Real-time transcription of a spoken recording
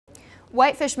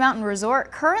Whitefish Mountain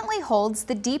Resort currently holds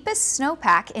the deepest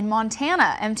snowpack in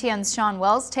Montana. MTN's Sean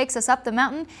Wells takes us up the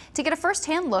mountain to get a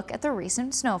first-hand look at the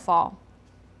recent snowfall.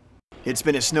 It's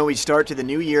been a snowy start to the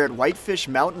new year at Whitefish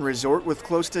Mountain Resort with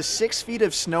close to 6 feet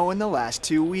of snow in the last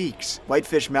 2 weeks.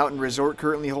 Whitefish Mountain Resort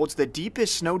currently holds the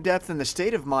deepest snow depth in the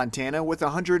state of Montana with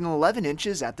 111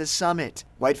 inches at the summit.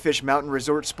 Whitefish Mountain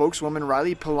Resort spokeswoman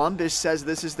Riley Columbus says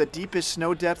this is the deepest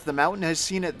snow depth the mountain has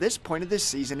seen at this point of the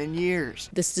season in years.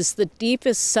 This is the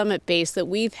deepest summit base that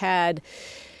we've had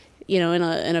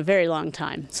in a very long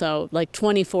time, so like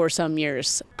 24 some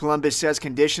years. Columbus says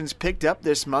conditions picked up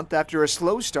this month after a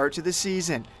slow start to the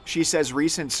season. She says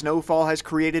recent snowfall has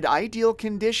created ideal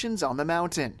conditions on the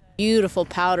mountain. Beautiful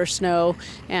powder snow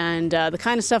and the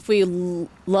kind of stuff we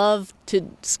love to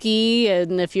ski,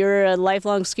 and if you're a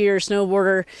lifelong skier or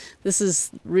snowboarder, this is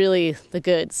really the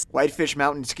goods. Whitefish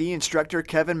Mountain ski instructor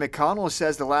Kevin McConnell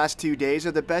says the last 2 days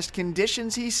are the best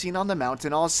conditions he's seen on the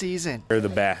mountain all season. They're the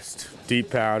best.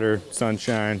 Deep powder,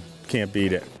 sunshine, can't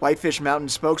beat it. Whitefish Mountain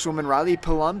spokeswoman Riley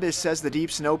Columbus says the deep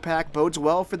snowpack bodes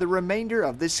well for the remainder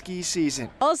of the ski season.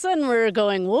 All of a sudden we're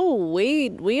going, whoa,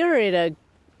 we are at a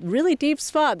really deep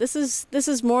spot. This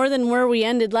is more than where we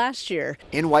ended last year.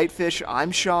 In Whitefish,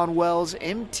 I'm Sean Wells,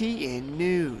 MTN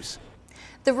News.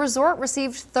 The resort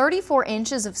received 34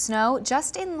 inches of snow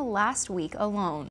just in the last week alone.